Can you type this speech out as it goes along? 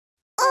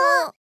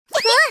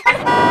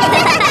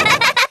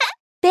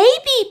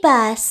Baby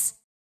bus.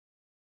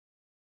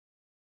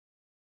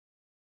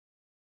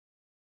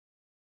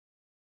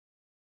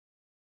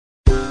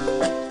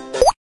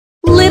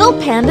 Little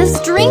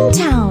Panda's Dream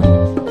Town.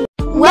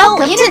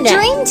 Welcome to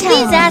Dream Town.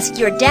 Please ask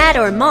your dad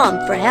or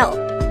mom for help.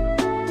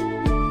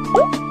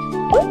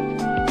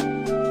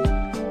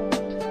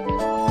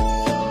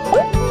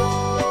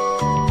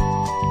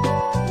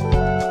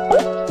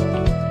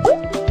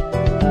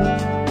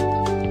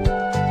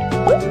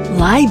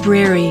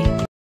 Library.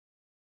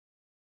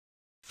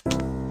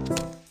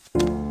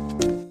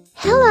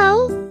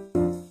 Hello.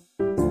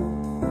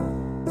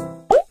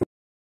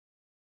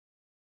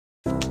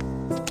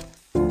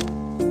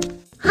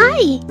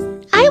 Hi,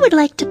 I would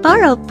like to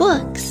borrow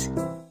books.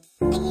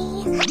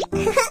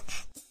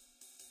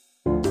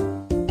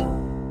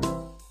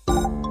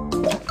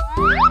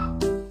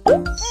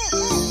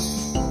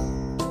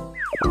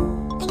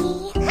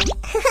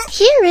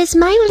 Here is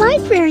my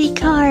library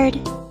card.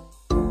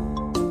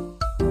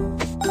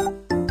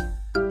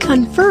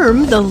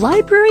 Confirm the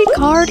library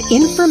card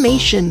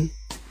information.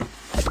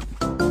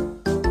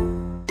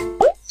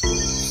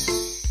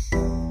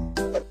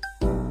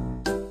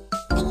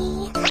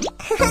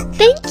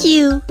 Thank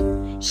you.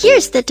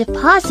 Here's the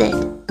deposit.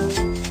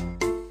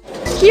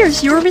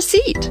 Here's your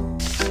receipt.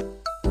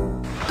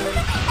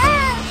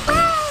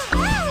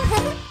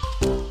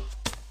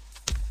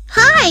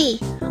 Hi,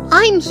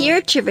 I'm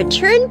here to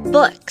return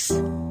books.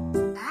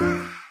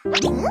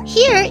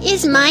 Here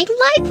is my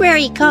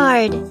library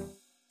card.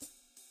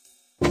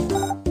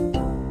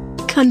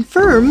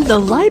 Confirm the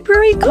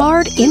library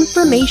card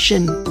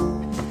information.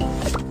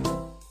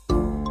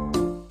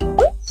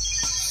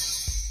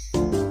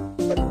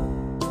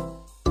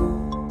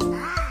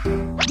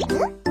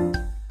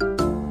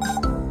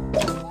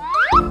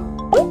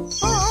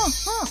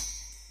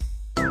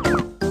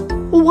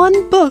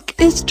 One book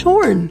is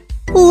torn.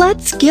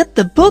 Let's get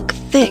the book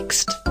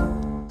fixed.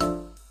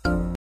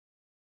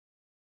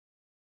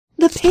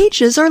 The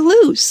pages are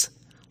loose.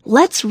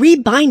 Let's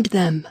rebind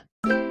them.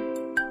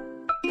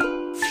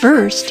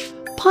 First,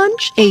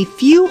 punch a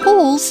few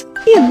holes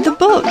in the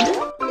book.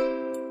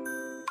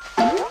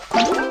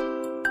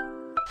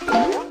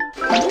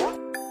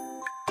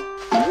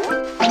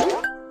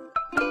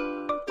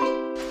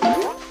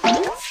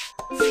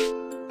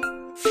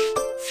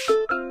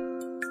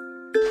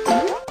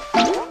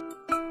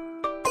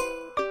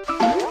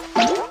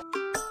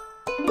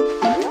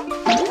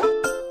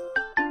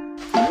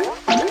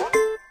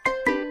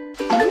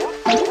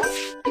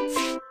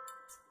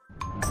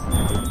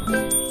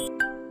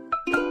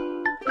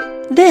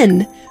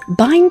 Then,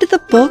 bind the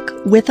book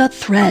with a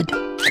thread.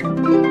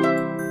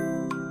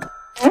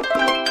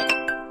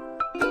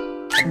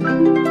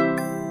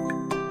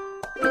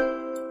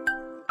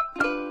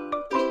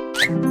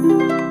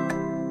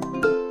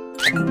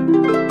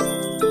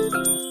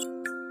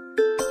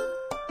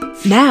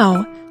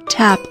 Now,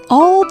 tap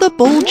all the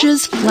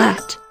bulges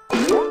flat.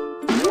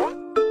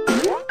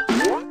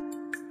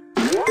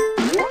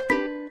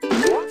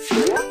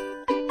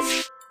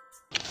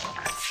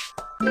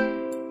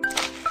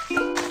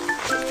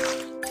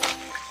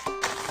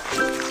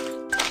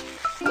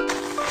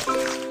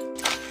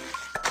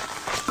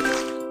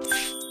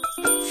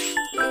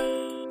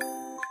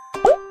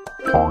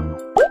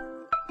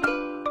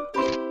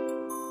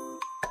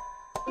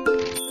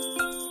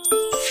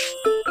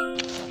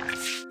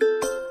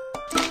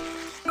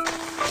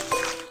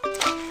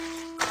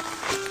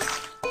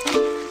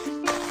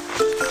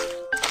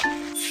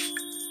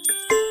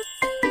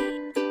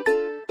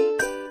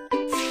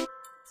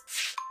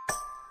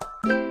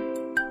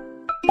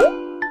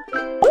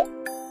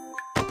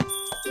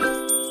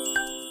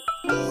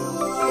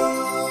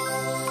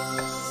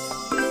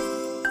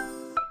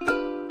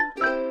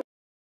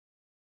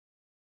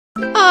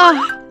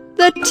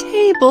 The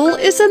table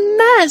is a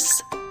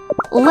mess.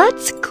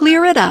 Let's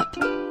clear it up.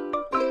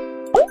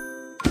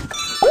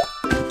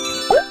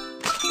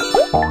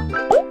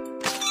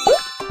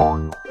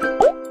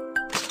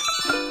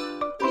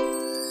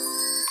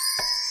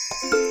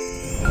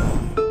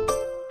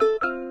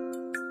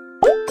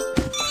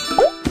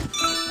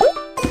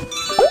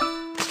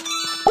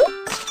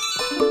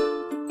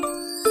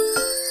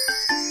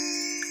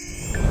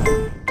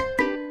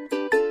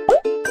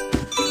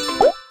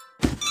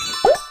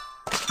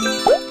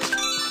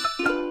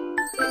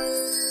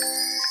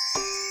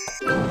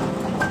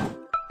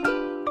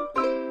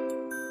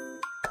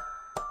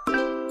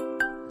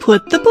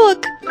 Put the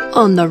book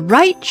on the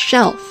right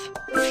shelf.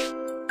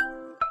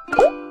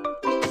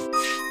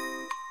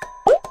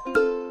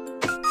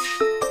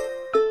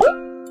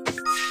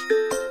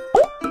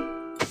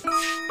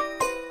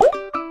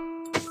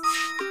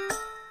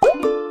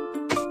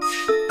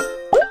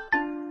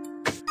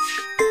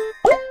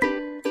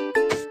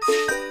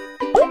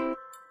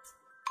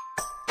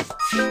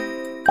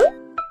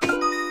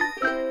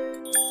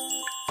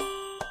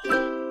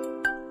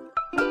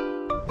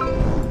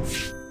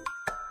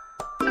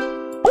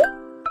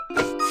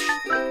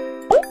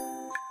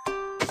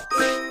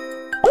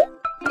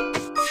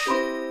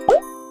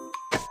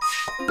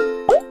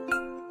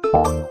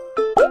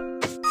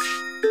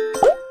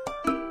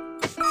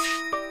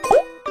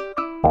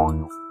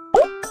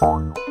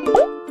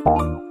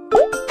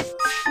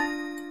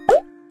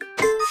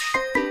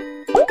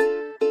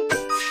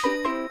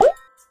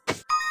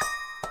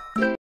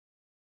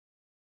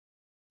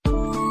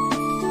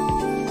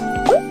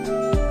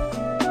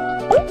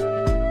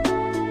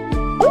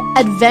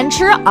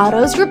 Adventure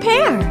Autos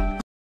Repair.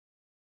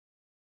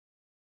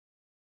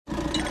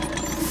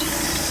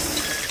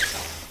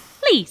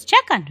 Please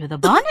check under the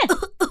bonnet.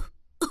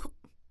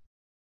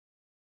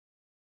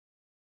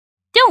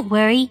 Don't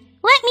worry,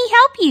 let me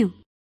help you.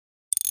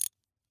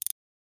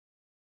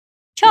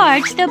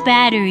 Charge the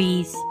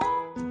batteries.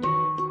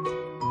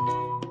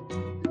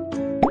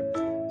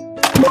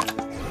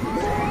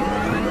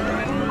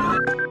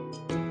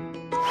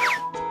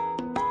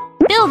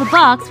 Fill the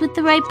box with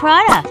the right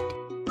product.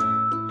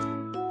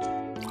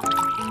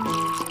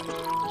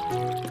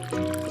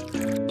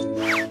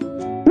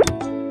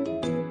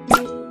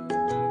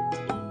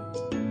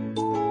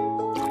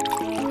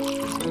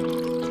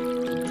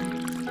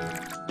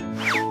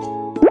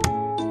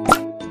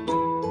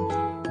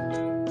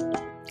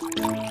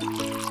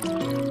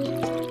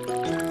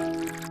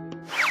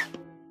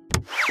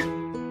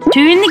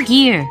 Turn the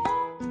gear.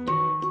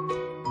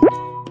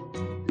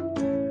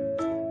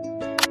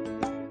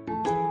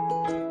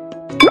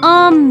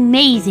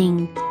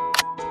 Amazing!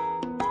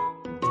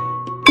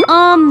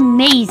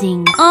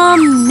 Amazing!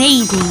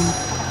 Amazing!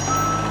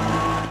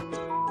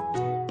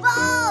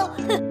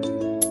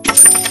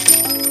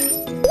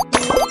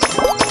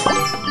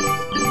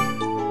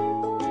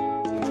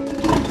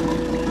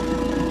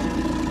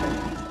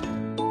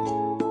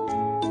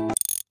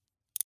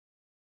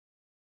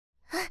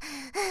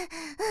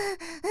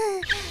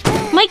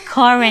 My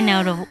car ran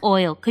out of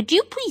oil. Could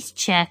you please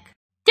check?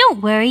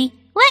 Don't worry.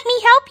 Let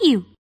me help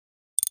you.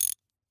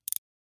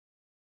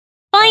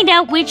 Find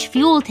out which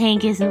fuel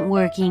tank isn't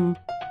working.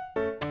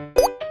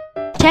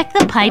 Check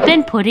the pipe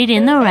and put it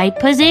in the right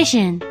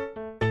position.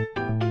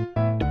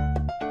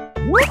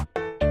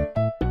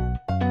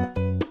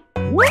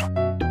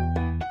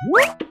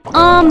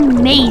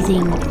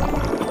 Amazing!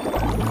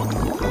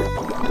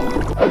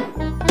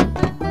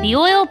 The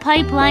oil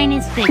pipeline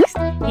is fixed.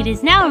 It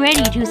is now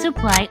ready to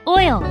supply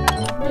oil.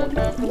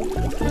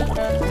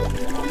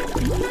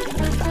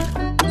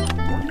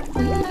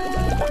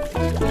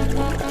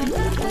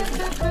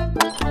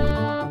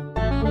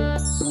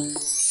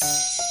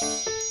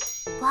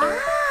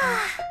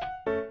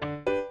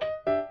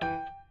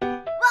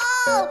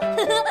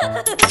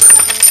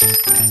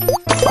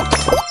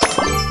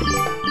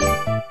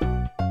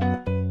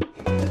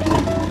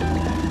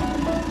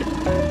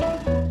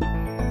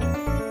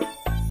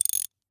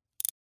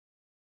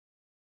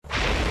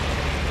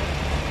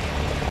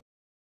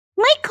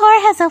 My car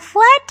has a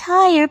flat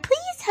tire.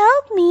 Please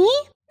help me.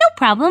 No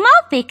problem,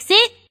 I'll fix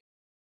it.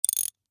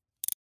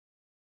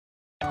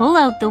 Pull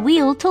out the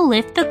wheel to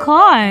lift the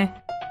car.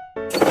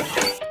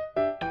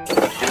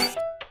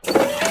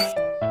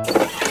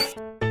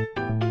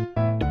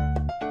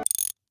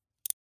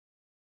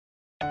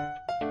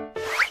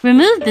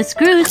 Remove the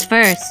screws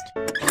first.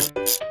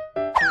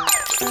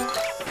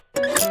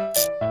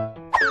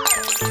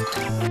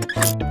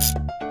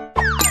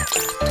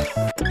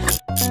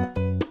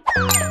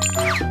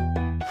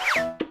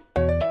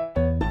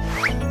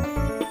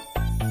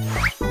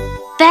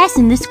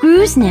 Fasten the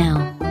screws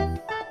now.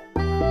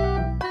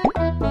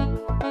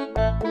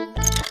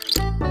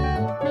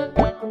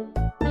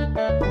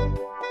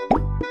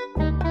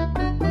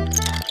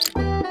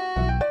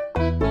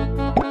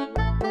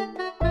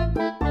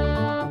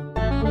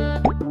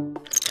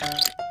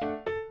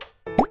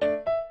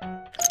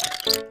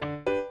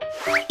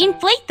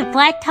 Inflate the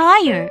flat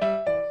tire.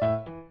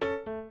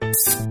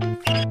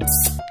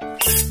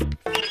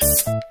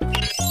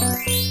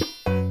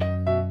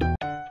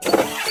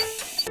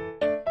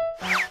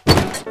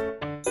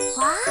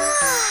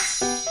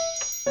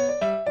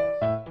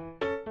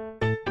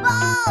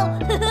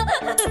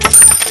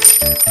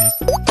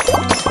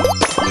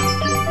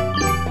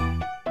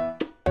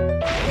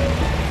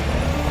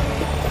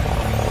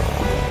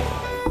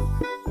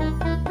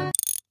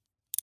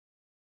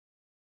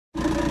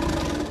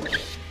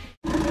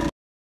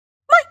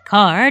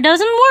 Car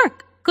doesn't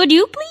work. Could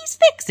you please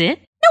fix it?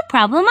 No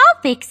problem,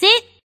 I'll fix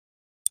it.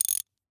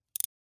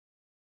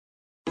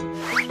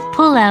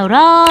 Pull out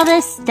all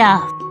the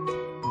stuff.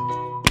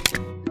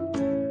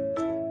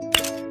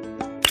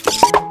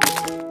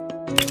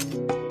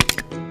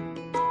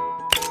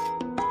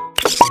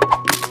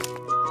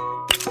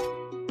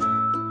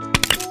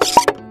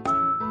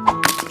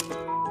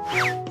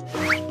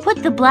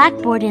 Put the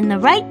blackboard in the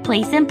right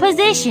place and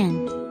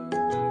position.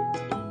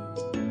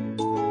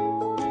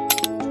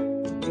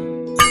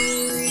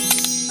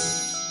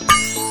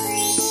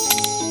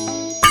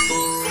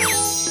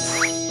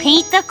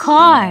 Paint the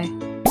car.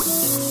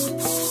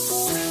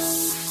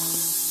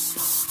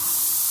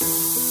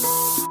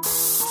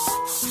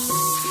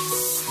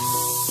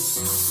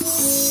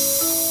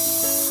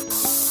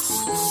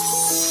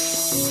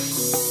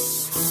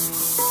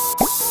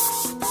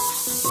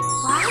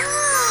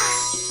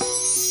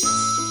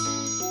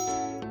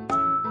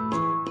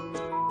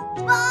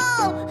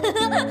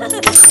 My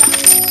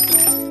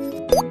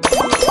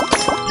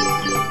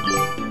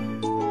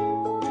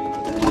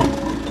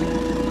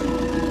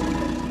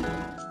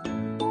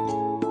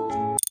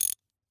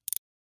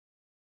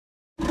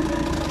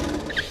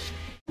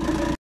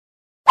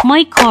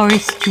car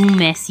is too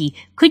messy.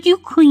 Could you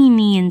clean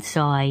the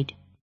inside?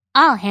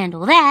 I'll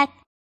handle that.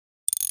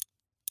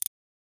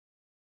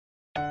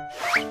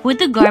 Put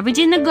the garbage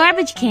in the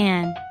garbage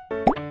can.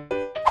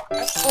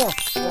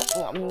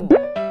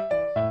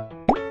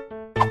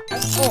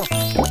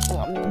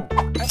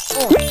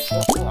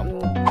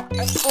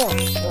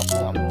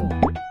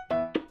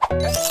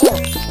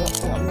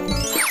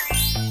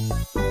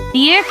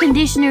 The air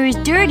conditioner is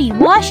dirty.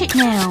 Wash it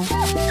now.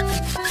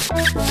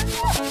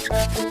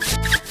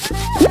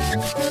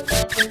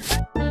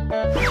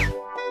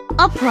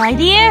 Apply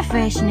the air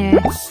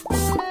freshener.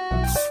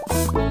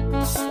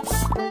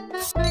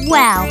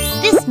 Wow,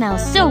 this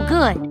smells so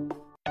good.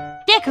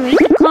 Decorate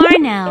the car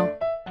now.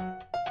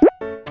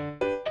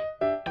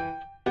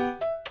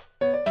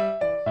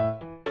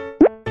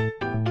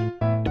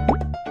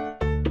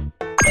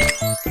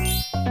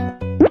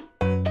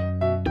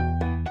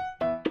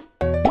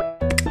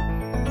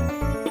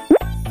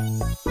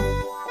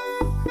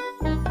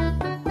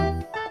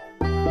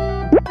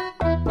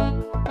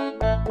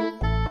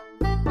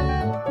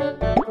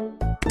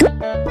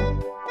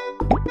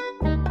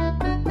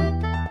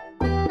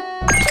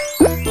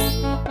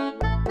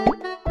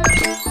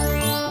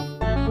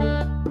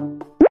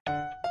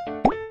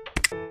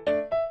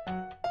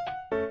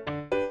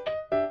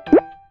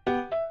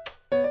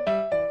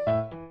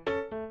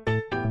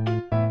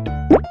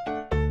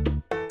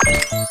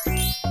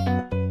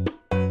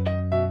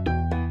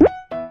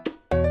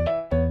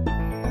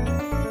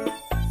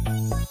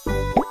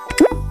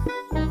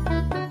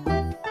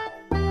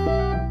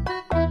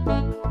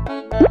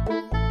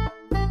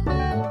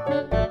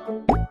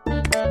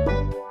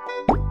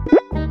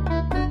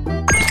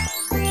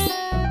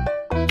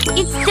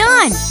 It's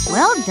done!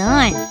 Well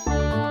done!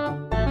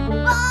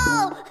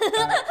 Oh!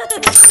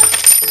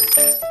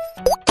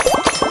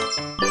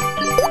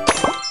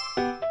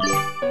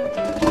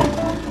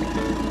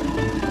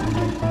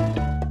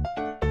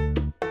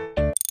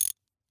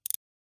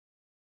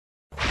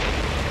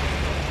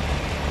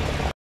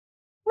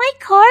 My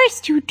car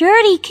is too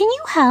dirty. Can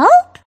you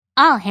help?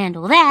 I'll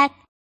handle that.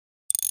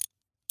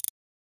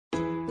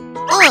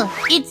 Ugh,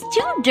 it's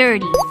too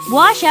dirty.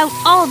 Wash out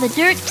all the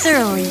dirt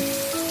thoroughly.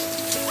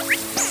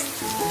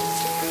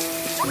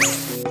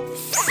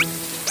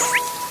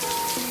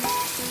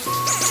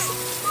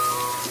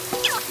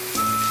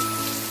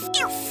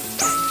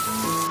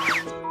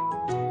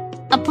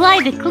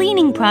 Apply the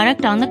cleaning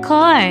product on the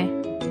car.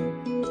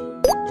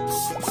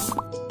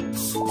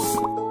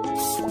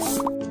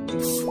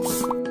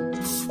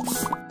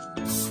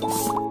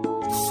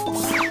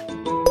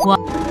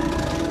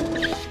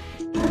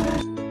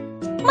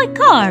 My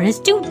car is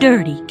too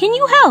dirty. Can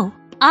you help?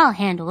 I'll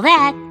handle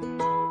that.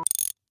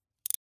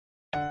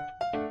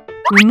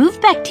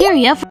 Remove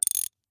bacteria from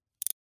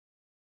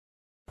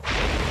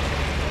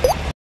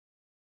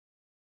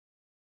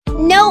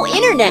No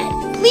internet.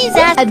 Please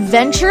ask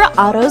Adventure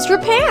Auto's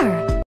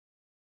Repair.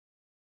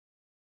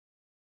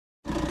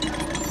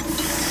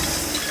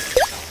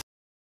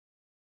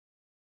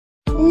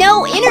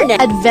 No internet.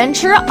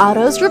 Adventure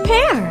Auto's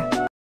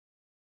Repair.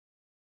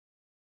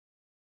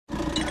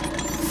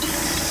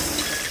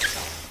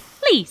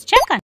 Please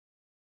check on.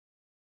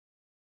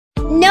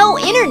 No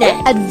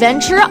internet.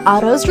 Adventure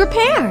Auto's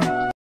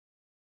Repair.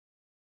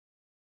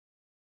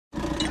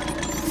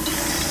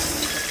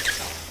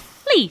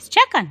 Please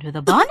check under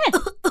the bonnet.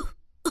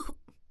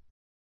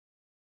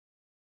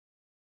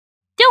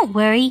 Don't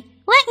worry.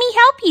 Let me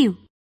help you.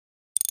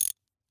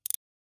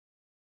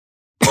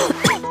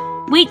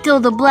 Wait till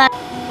the black...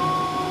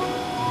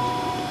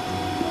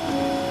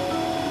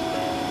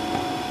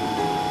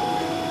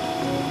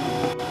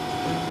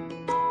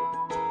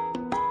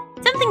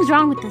 Something's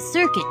wrong with the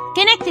circuit.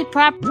 Connect it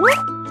properly.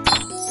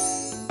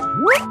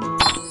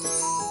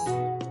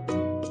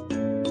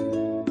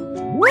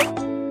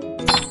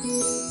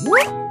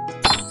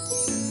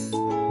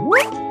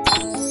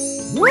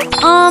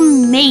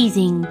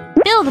 Amazing!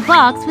 Fill the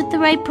box with the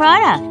right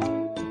product.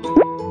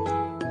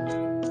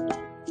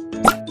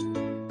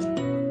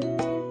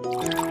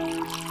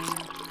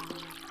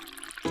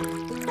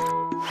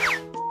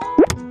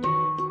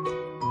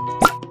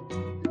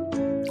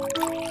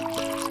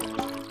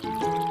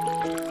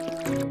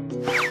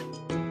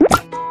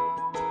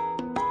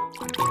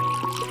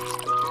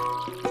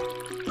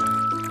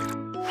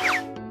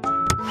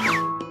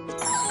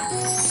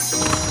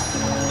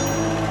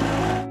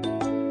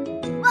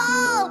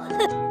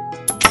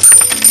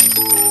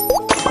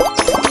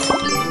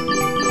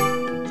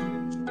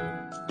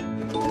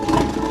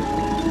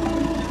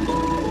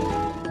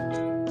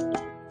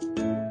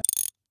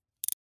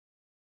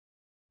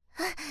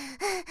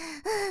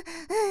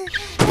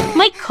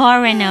 My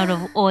car ran out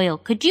of oil.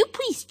 Could you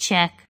please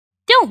check?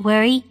 Don't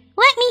worry.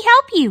 Let me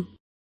help you.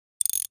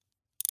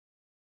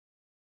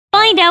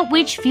 Find out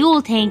which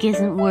fuel tank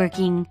isn't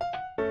working.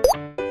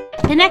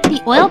 Connect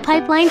the oil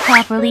pipeline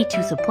properly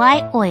to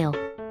supply oil.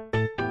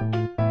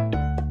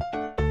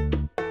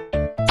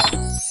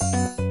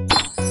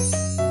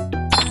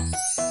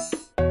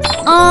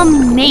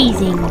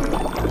 Amazing!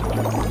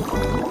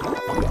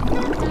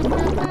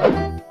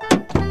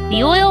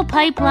 The oil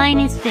pipeline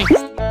is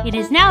fixed. It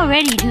is now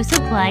ready to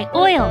supply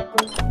oil.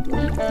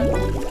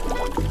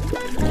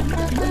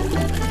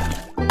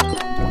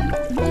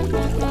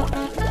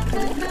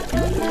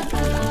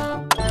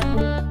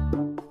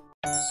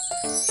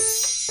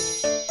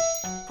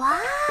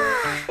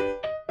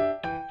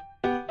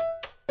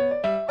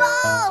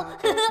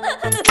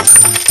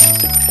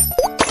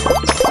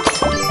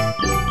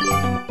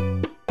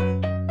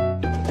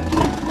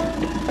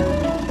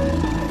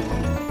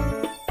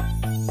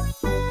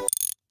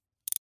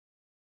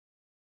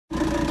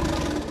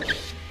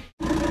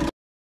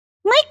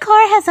 My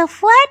car has a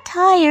flat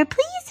tire.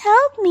 Please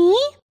help me.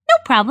 No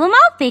problem,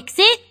 I'll fix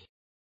it.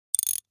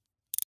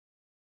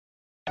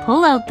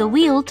 Pull out the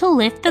wheel to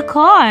lift the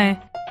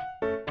car.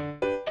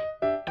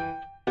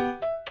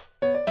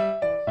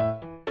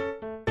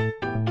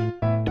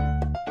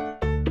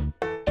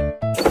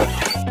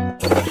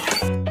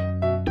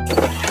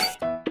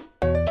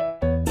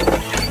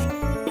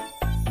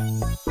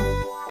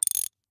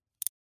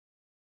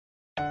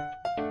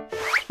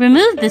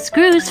 Remove the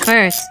screws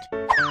first.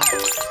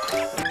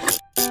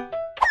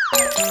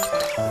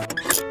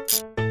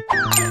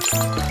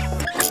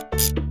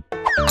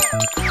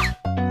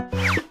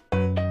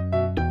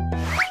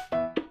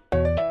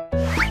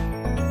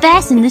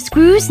 Fasten the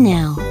screws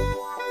now.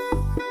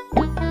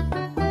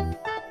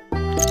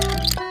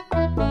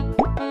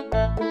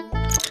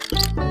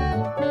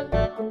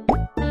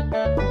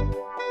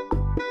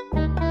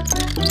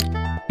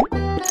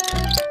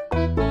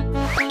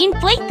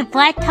 Inflate the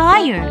flat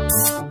tire.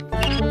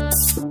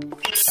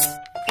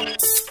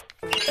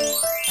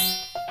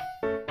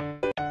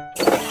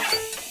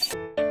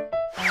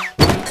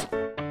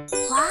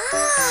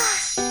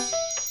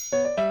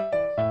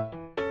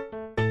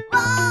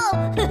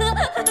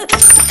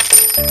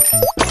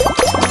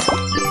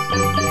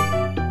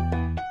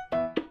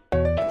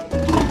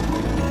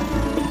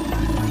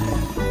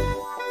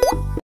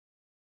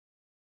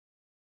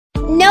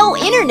 No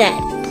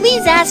internet.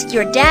 Please ask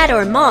your dad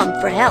or mom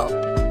for help.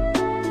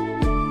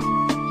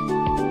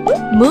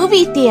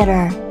 Movie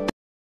theater.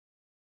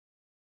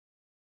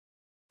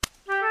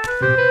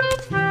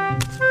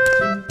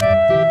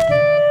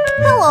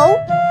 Hello.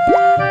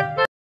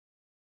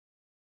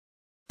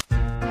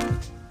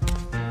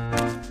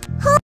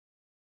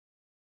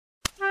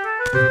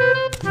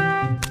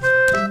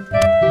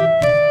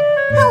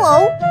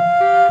 Hello.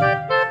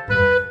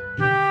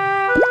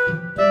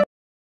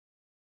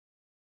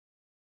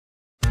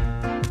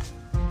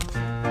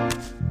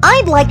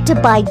 I'd like to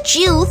buy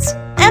juice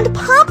and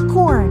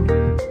popcorn.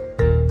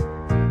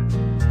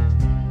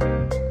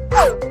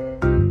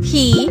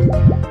 He,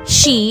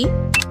 she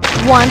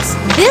wants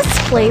this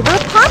flavor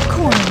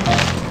popcorn.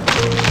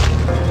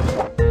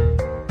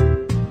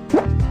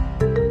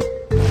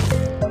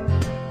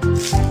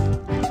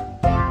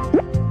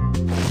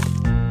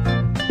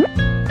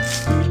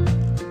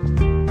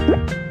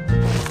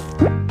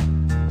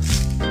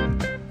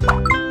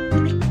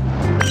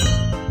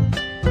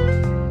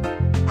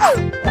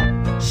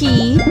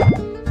 He,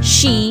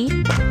 she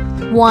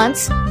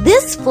wants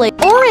this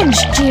flavor orange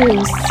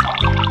juice.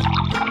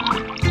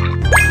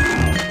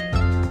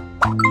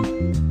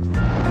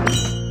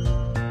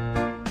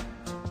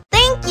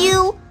 Thank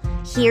you.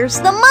 Here's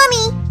the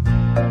money.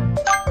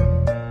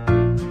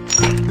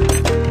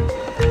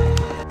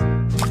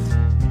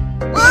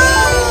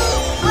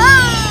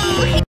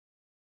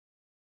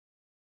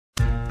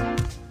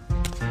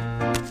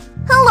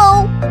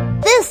 Hello.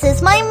 This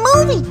is my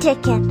movie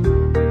ticket.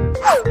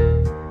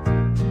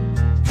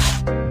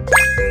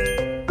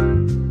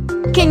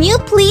 Can you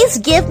please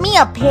give me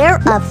a pair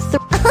of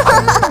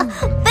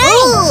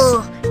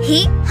Thanks!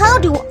 How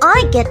do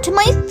I get to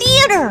my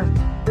theater?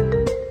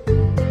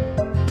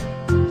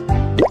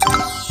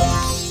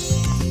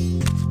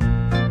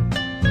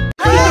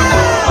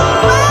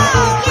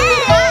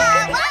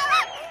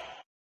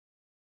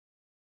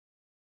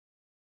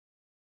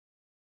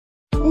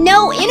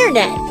 No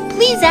internet.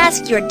 Please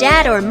ask your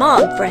dad or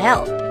mom for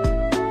help.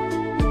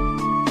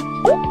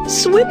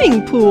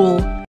 Swimming pool.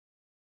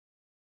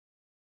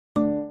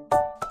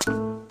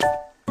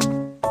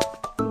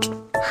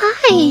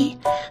 Hi,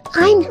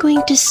 I'm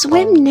going to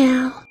swim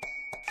now.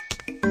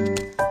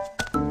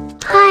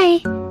 Hi,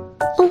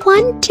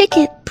 one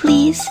ticket,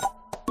 please.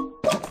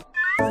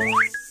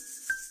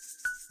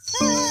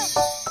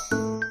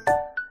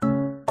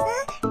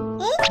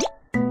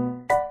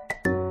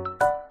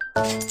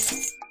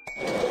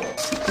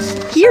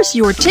 Here's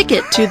your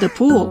ticket to the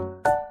pool.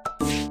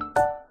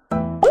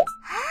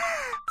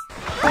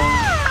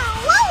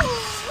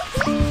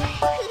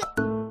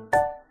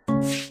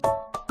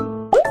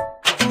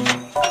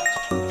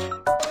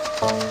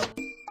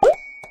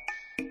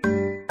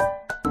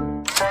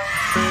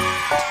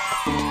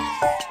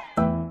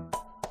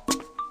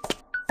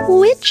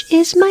 Which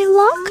is my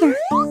locker?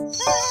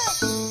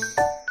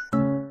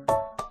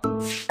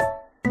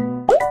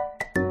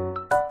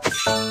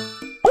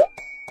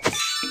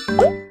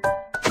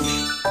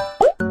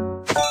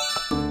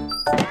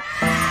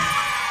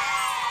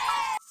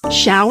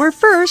 Shower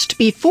first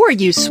before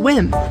you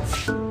swim.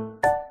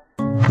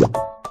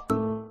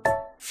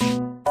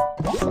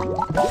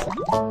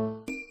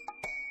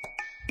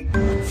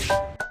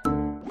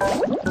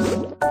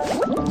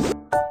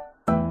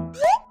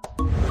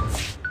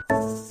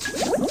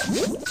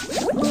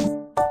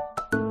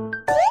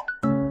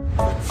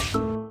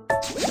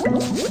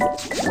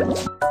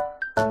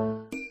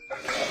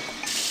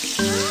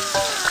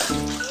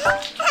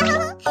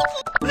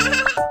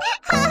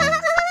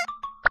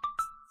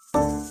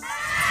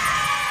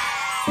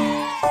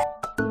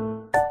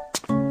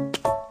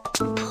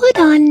 Put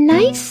on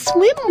nice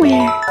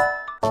swimwear.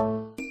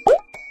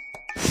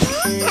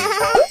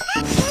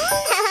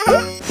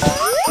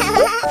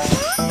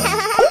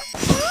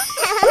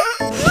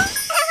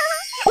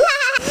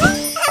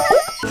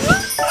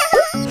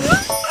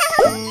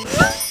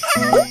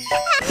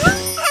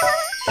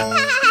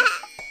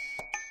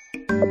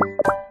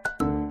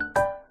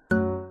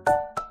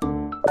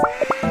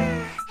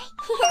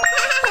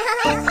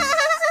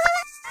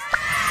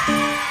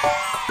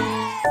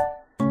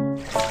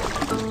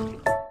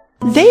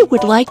 They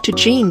would like to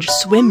change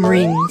swim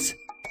rings.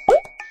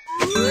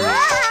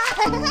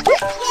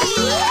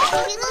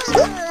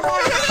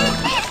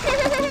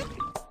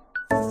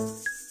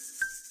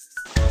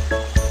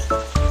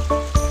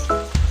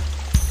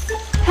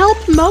 Help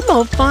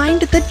Momo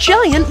find the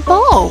giant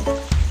ball.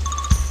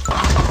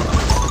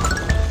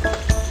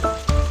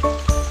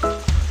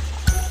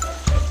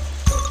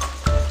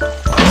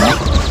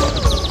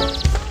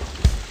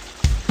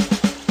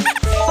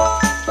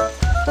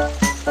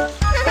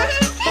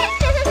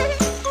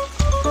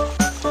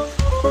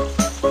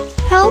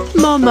 Help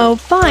Momo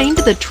find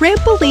the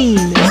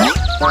trampoline.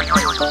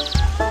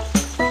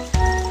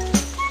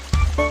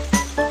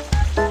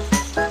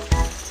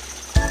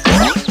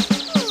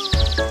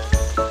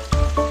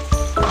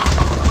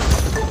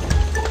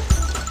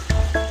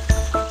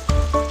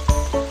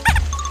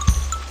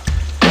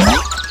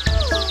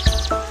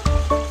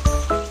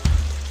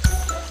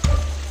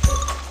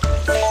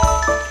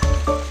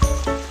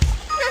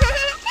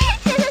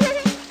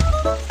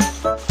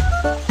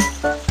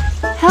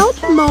 Help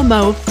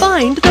Momo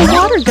find the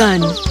water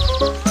gun.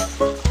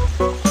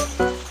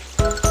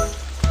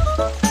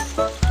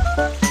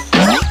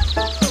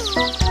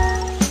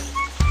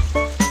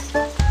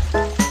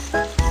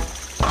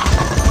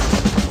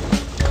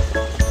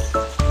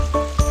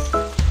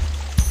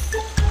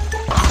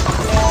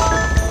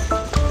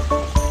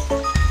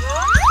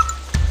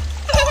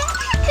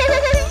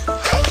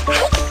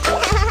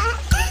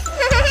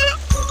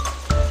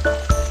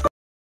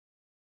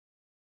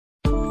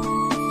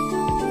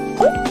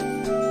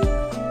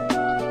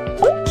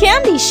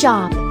 Candy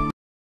shop.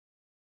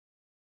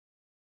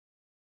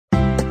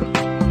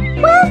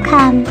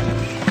 Welcome.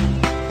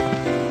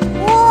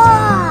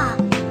 Whoa!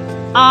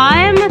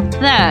 I'm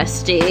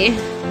thirsty.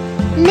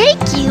 Make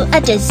you a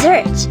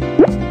dessert.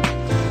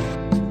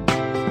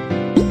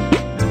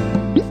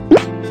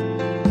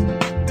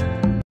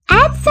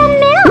 Add some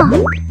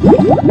milk.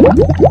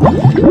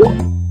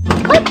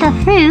 Put the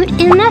fruit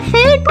in the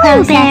food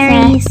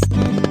processor.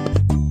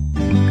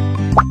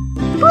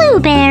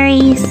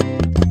 Blueberries.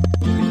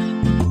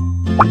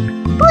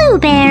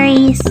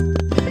 Blueberries.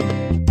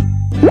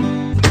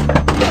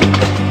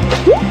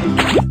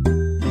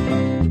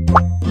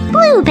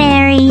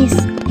 Blueberries.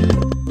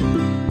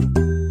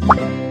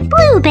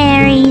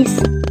 Blueberries.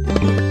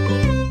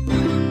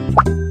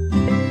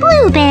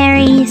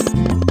 Blueberries.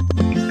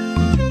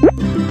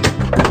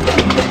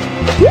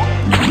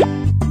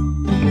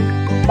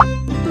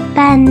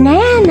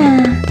 Banana.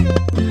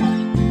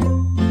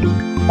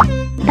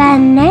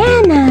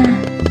 Banana.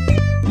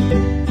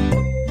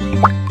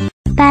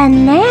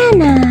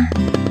 Banana.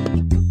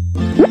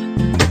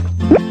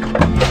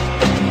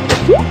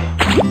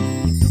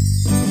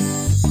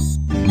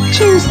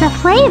 Choose the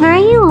flavor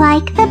you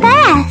like the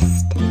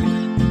best.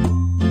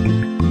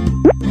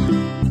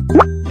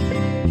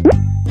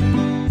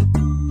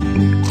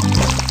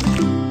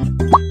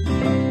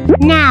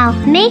 Now,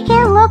 make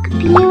it look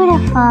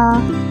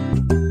beautiful.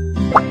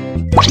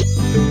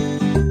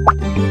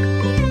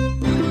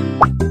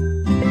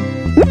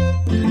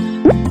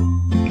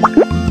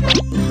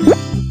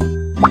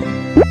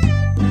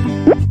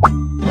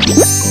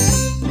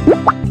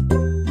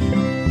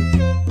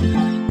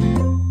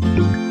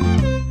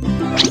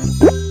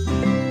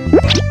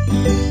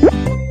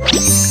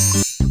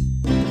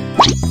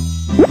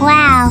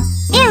 Wow,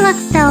 it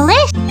looks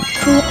delicious.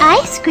 The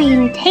ice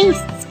cream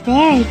tastes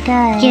very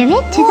good. Give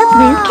it to the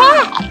blue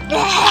cat.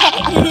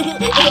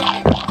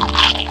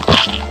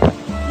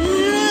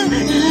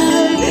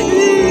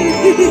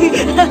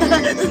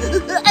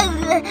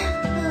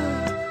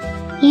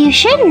 You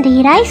shouldn't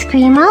eat ice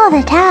cream all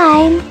the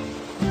time.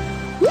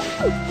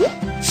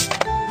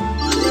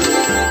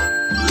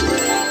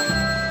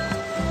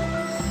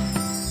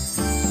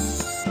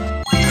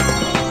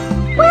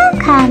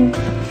 Welcome.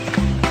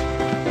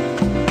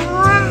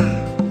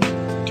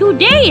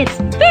 Today it's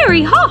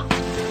very hot.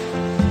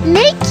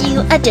 Make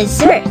you a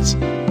dessert.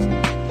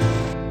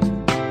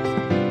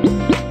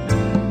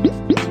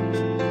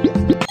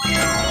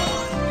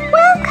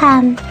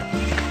 Welcome.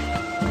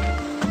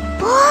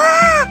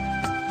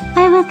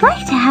 I would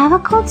like to have a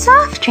cold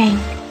soft drink.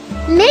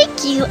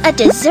 Make you a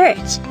dessert.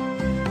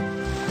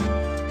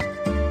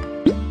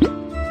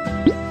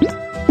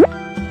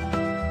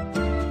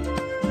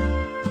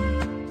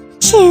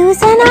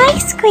 Choose an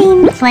ice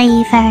cream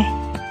flavor.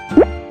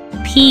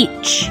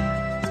 Peach.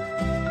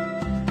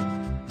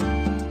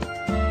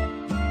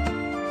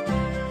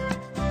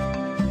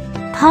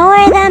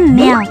 Pour the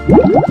milk.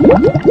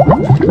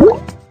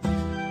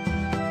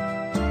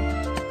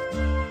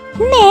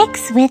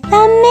 Mix with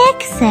the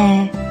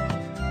mixer.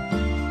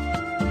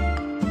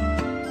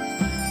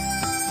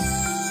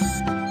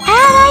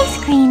 Add ice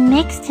cream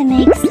mix to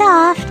make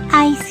soft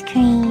ice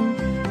cream.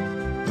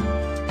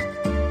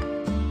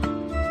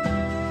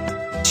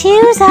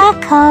 Choose a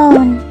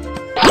cone.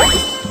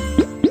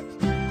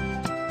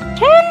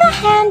 Turn the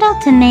handle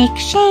to make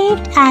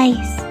shaved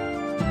ice.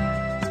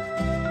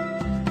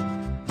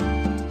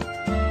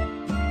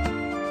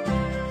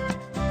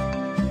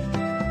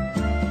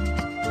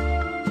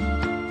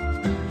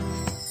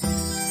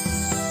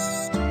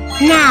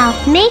 Now,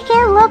 make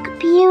it look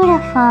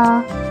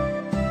beautiful.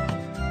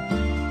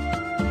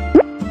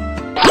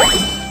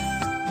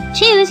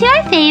 Choose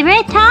your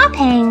favorite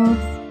toppings.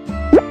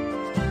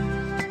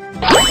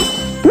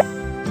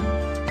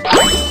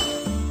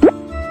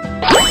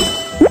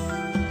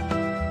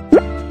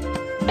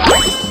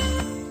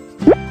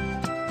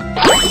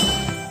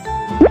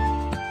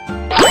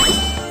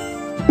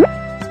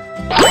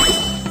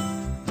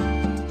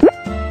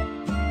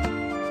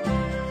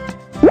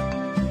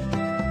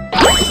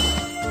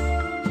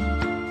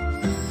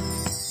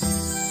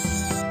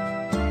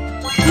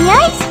 The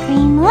ice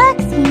cream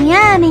looks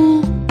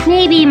yummy.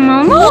 Maybe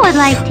Momo would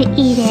like to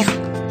eat it.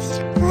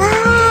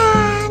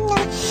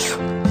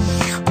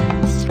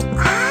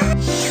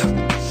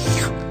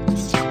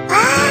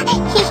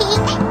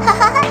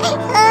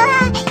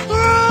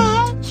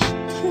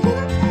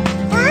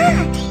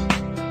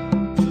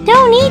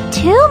 Don't eat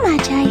too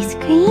much ice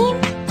cream.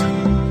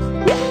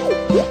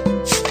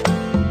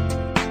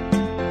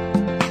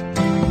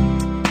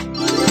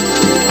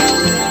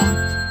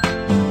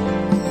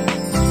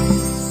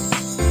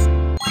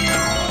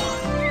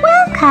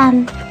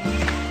 Welcome.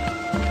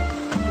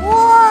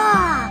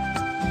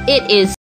 It is